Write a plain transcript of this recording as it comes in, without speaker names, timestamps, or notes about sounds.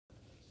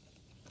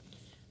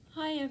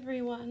Hi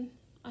everyone,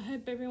 I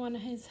hope everyone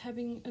is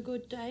having a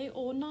good day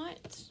or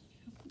night,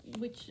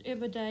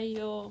 whichever day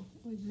you're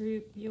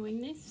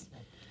reviewing this.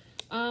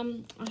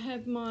 I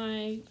have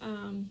my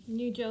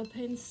new gel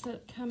pens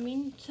that come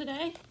in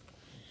today.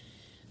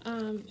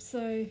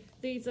 So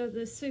these are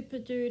the Super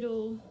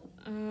Doodle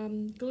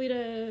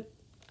glitter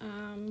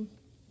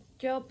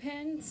gel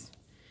pens.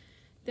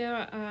 There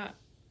are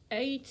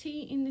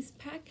 80 in this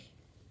pack,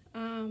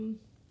 and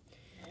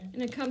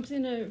it comes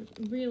in a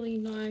really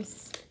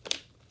nice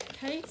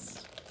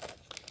case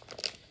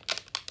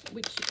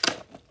which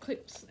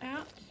clips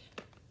out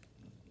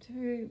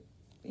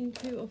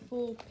into a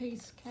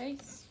 4-piece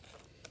case.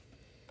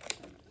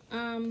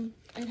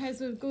 It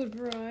has a good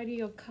variety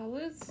of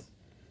colours.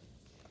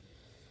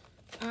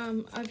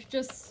 I've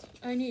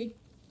only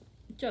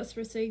just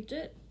received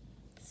it,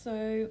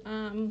 so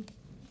I'm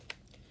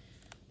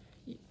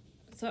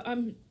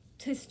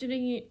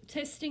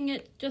testing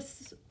it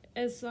just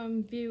as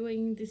I'm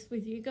viewing this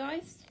with you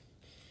guys.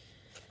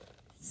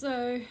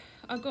 So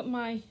I've got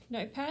my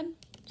notepad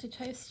to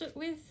test it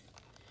with.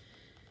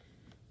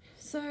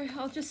 So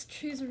I'll just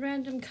choose a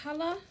random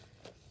colour,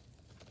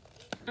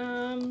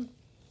 so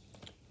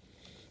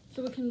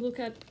we can look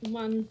at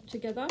one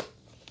together.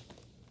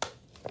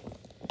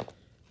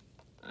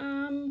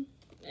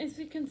 As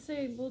you can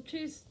see, we'll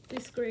choose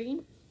this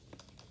green.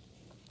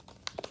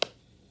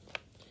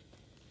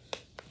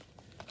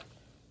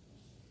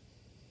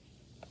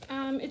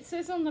 It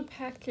says on the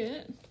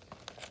packet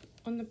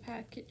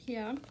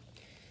here,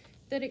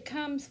 that it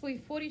comes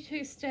with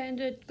 42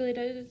 standard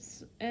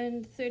glitters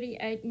and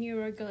 38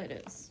 neuro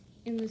glitters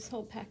in this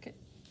whole packet.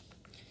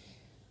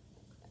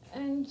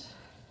 And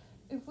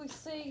if we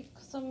see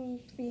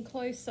something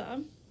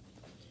closer,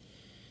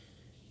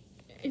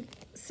 it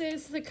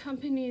says the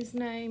company's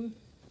name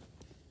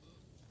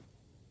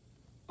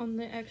on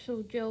the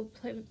actual gel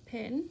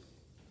pen,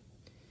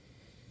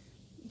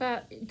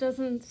 but it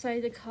doesn't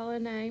say the color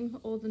name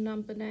or the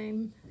number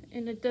name,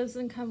 and it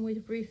doesn't come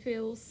with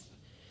refills,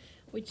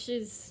 which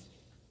is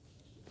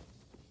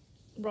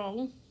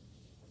wrong.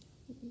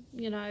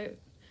 You know,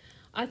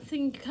 I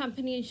think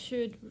companies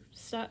should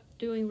start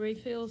doing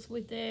refills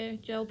with their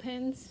gel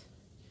pens,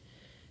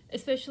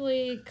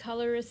 especially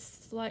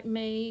colorists like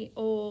me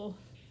or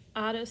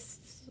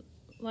artists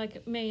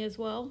like me as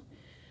well,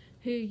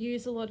 who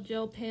use a lot of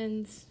gel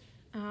pens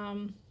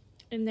in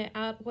their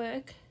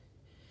artwork,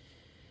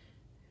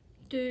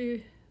 do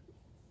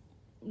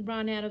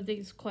run out of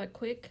these quite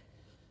quick.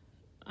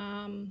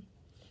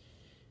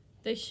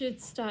 They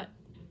should start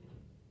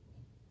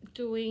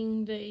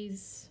doing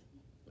these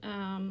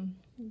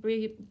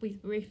with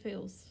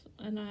refills,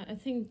 and I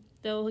think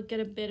they'll get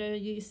a better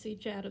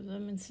usage out of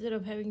them instead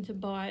of having to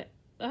buy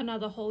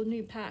another whole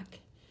new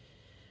pack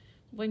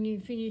when you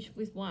finish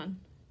with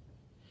one.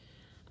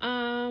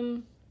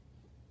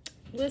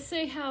 Let's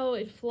see how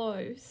it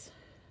flows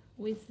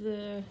with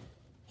the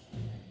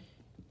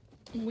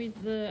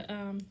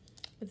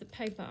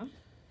paper.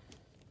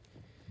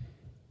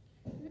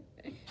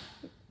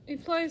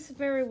 It flows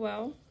very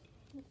well,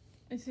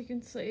 as you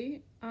can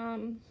see.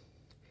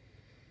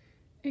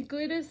 It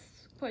glitters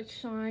quite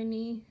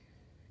shiny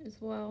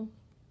as well,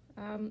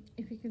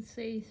 if you can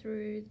see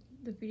through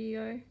the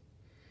video.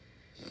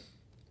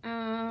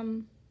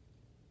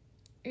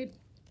 It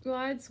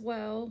glides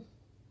well.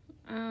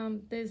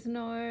 There's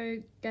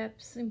no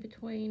gaps in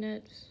between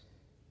it,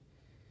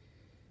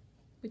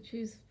 which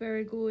is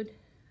very good.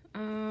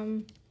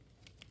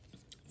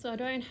 So I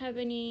don't have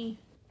any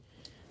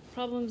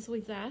problems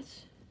with that.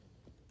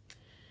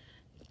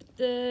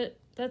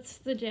 That's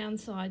the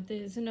downside.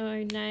 There's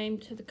no name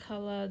to the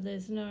colour,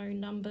 there's no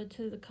number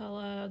to the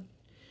colour,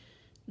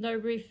 no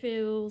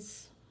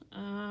refills.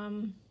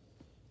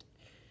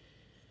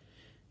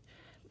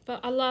 But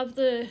I love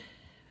the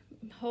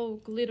whole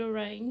glitter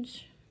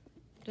range.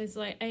 There's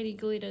like 80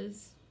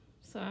 glitters,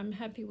 so I'm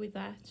happy with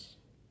that.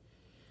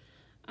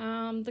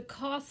 The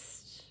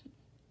cost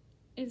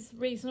is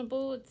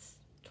reasonable. It's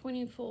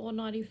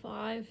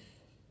 $24.95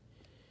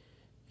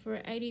 for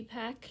an 80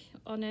 pack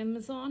on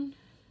Amazon,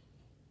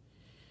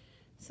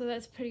 so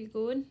that's pretty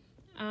good.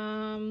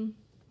 I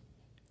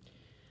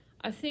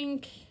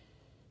think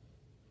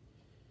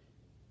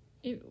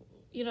you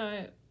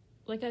know,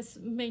 like I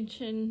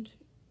mentioned,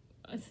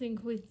 I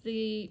think with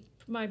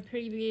my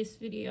previous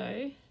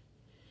video,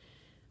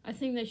 I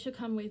think they should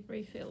come with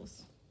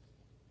refills,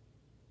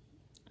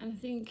 and I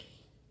think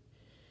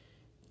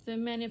the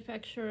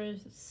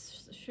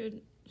manufacturers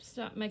should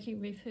start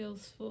making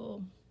refills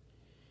for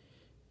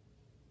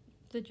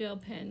the gel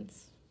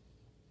pens.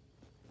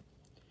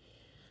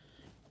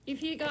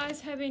 If you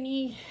guys have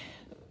any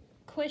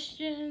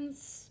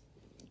questions,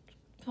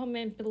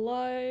 comment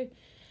below.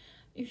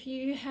 If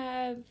you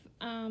have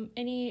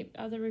any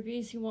other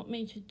reviews you want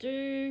me to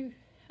do,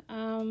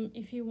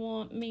 if you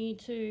want me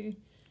to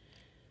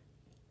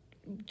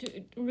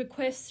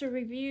request a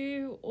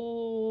review,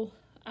 or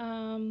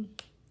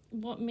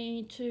want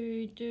me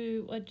to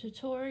do a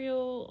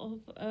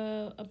tutorial of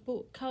a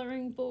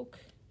coloring book,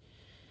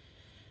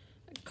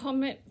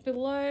 comment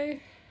below.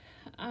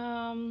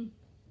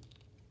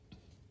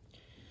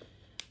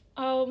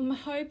 I'm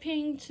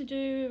hoping to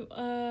do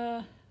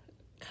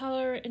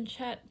colour and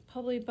chat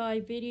probably by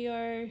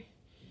video,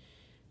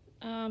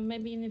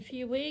 maybe in a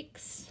few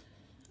weeks,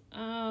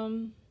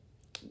 when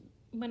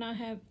I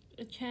have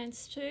a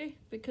chance to,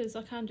 because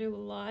I can't do a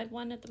live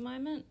one at the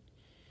moment.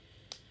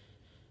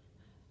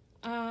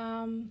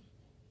 And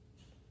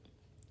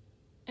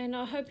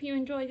I hope you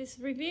enjoy this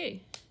review.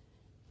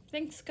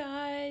 Thanks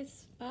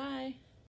guys, bye.